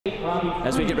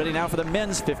As we get ready now for the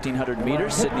men's 1500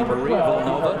 meters, Sydney Marie of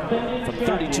Villanova from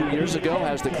 32 years ago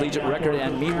has the collegiate record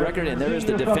and meet record, and there is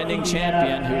the defending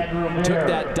champion who took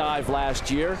that dive last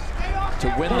year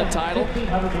to win the title.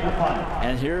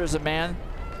 And here is a man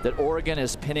that Oregon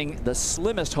is pinning the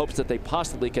slimmest hopes that they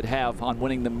possibly could have on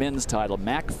winning the men's title,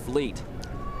 Mac Fleet.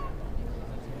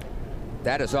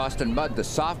 That is Austin Mudd, the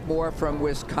sophomore from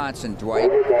Wisconsin.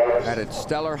 Dwight had a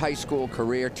stellar high school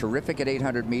career, terrific at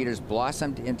 800 meters,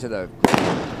 blossomed into the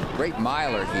great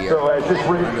miler here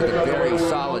under the very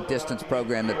solid distance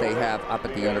program that they have up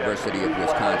at the University of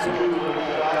Wisconsin.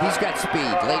 He's got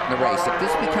speed late in the race. If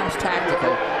this becomes tactical,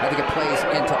 I think it plays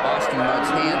into Austin Mudd's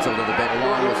hands a little bit,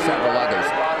 along with several others.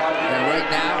 And right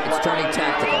now, it's turning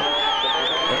tactical.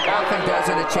 It often does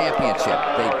in a championship.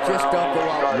 They just don't go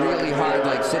out really hard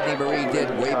like Sydney Marie did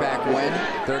way back when,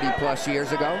 30+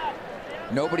 years ago.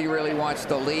 Nobody really wants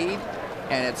to lead,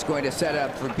 and it's going to set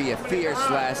up for be a fierce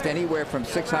last anywhere from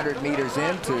 600 meters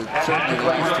in to certainly the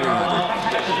last 300.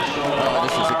 Oh,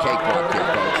 this is a cakewalk here,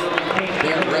 folks.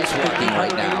 They're race walking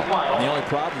right now. The only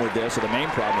problem with this, or the main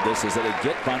problem with this, is that they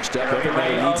get bunched up.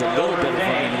 Everybody needs a little bit of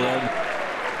running room.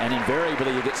 And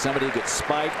invariably, you get somebody who gets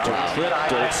spiked or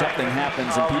tripped or something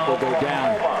happens and people go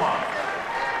down.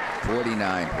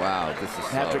 49. Wow, this is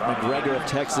Patrick slow. McGregor of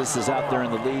Texas is out there in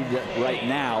the lead right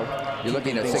now. You're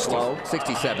looking at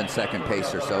 67-second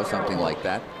pace or so, something like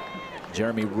that.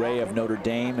 Jeremy Ray of Notre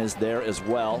Dame is there as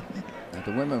well. Now,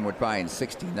 the women would buy in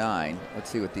 69.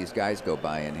 Let's see what these guys go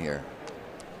by in here.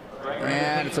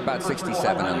 And it's about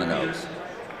 67 on the nose.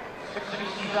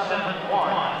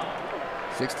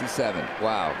 67.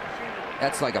 Wow.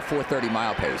 That's like a 4:30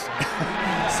 mile pace.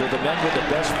 So the men with the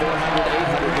best 400,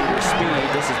 800 meter speed,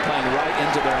 this is playing right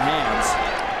into their hands.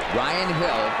 Ryan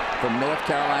Hill from North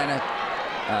Carolina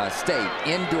State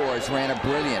indoors ran a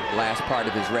brilliant last part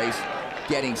of his race,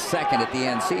 getting second at the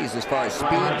NCs as far as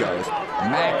speed goes.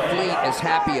 Mac Fleet is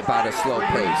happy about a slow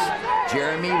pace.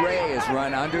 Jeremy Ray has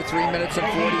run under 3 minutes and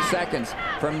 40 seconds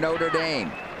from Notre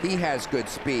Dame. He has good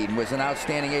speed and was an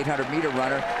outstanding 800-meter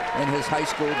runner in his high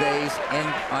school days in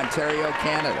Ontario,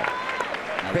 Canada.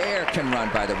 Bear can run,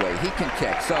 by the way. He can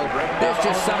kick. So there's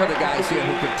just some of the guys here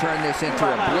who could turn this into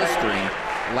a blistering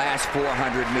last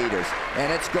 400 meters.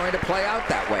 And it's going to play out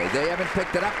that way. They haven't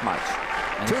picked it up much.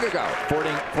 2 to go.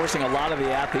 Forcing a lot of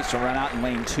the athletes to run out in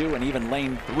lane 2 and even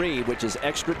lane 3, which is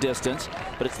extra distance,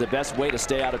 but it's the best way to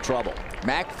stay out of trouble.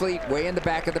 Mac Fleet way in the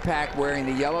back of the pack, wearing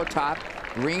the yellow top,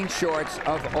 green shorts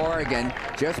of Oregon,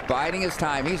 just biding his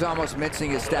time. He's almost mincing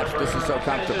his steps. This is so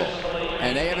comfortable.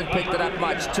 And they haven't picked it up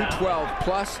much. 2:12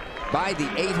 plus by the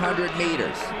 800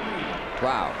 meters.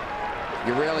 Wow.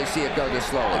 You rarely see it go this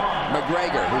slowly.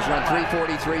 McGregor, who's run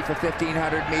 3:43 for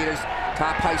 1,500 meters,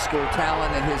 top high school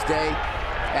talent in his day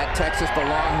at Texas, the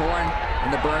Longhorn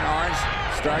and the Burnt Orange,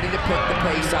 starting to pick the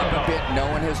pace up a bit. No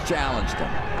one has challenged him.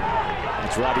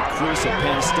 It's Robbie Cruz of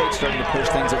Penn State starting to push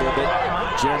things a little bit.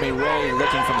 Jeremy Ray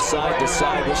looking from side to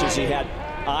side, wishes he had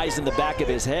eyes in the back of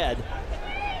his head.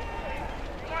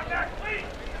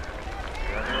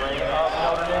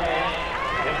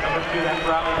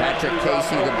 Patrick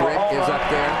Casey, the Brit, is up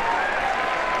there.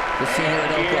 The senior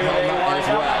at Oklahoma as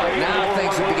well. Now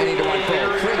things are beginning to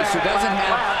unfold. Cruz, who doesn't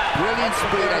have brilliant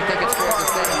speed, I think it's fair to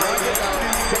say, ready to go,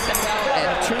 hit the bell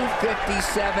at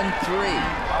 2:57.3.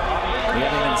 We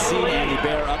haven't even seen Andy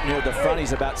Bear up near the front.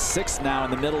 He's about 6th now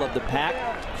in the middle of the pack.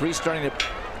 Cruz starting to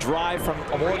drive from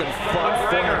more than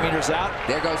 400 meters out.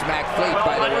 There goes Mac Fleet,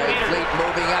 by the way. Fleet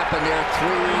moving up, and they're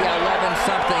 3:11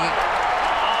 something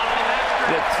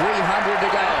with 300 to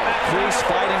go. Cruz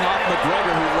fighting off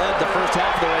McGregor, who led the first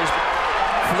half of the race.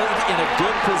 Fleet in a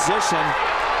good position.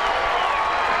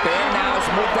 Bear now has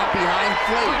moved up behind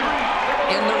Fleet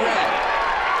in the red.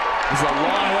 It's a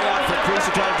long way out for Cruz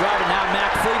to try to drive it. Now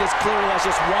Mac Fleet is clearly has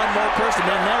just one more person.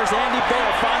 And there's Andy Bear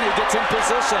finally gets in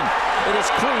position. It is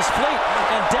Cruz, Fleet,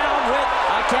 and down with,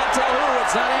 I can't tell who.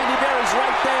 It's not Andy Bear. He's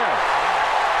right there.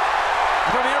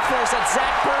 From Air Force, that's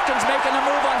Zach Perkins making a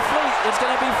move on Fleet. It's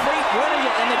going to be Fleet winning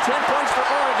it, and the 10 points for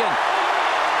Oregon.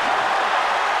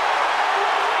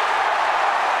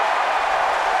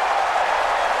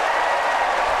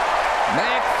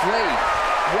 Mac Fleet,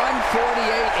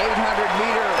 148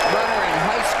 800-meter runner in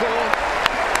high school,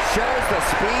 shows the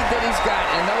speed that he's got,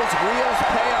 and those wheels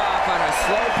pay off on a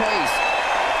slow pace.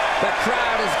 The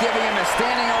crowd is giving him a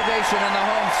standing ovation in the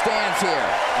home stands here.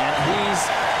 And he's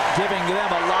giving them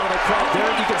a lot of the credit.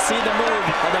 There you can see the move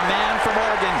of the man from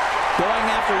Oregon going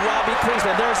after Robbie Cruz.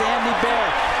 And there's Andy Bear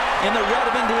in the red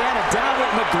of Indiana, down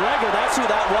with McGregor. That's who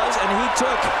that was, and he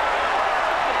took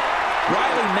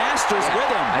Riley Masters with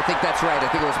him. I think that's right. I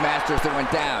think it was Masters that went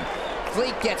down.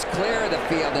 Fleet gets clear of the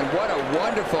field, and what a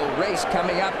wonderful race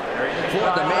coming up for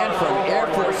the man from Air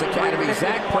Force Academy,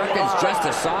 Zach Perkins, just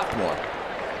a sophomore.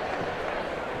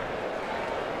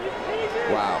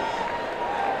 Wow.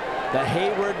 The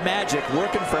Hayward magic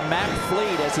working for Mac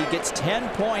Fleet as he gets 10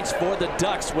 points for the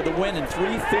Ducks with a win in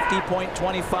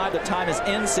 3:50.25. The time is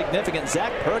insignificant.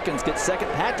 Zach Perkins gets second.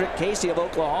 Patrick Casey of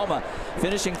Oklahoma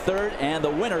finishing third, and the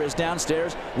winner is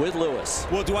downstairs with Lewis.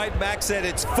 Well, Dwight, Mac said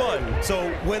it's fun.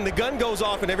 So when the gun goes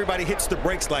off and everybody hits the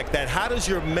brakes like that, how does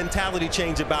your mentality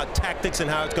change about tactics and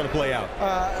how it's going to play out?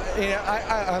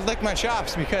 I lick my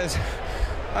chops because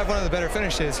I have one of the better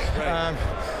finishes. Right.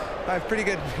 I have pretty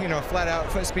good, flat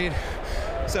out foot speed.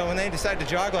 So when they decide to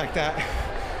jog like that,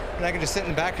 and I can just sit in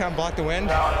the back and block the wind,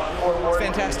 it's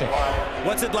fantastic.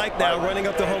 What's it like now running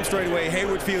up the home straightaway,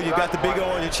 Hayward Field? You got the big O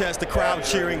on your chest, the crowd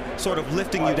cheering, sort of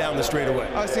lifting you down the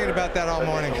straightaway. I was thinking about that all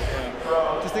morning.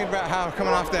 Just thinking about how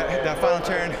coming off that final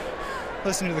turn,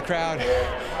 listening to the crowd.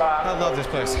 I love this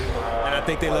place. And I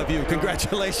think they love you.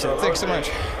 Congratulations. Thanks so much.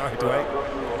 All right, Dwight.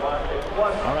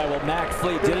 All right, well, Mac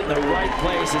Fleet did it in the right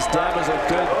place. His dad was a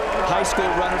good high school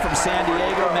runner from San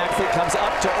Diego. Mac Fleet comes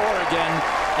up to Oregon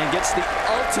and gets the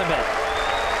ultimate,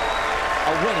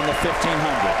 a win in the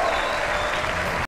 1500.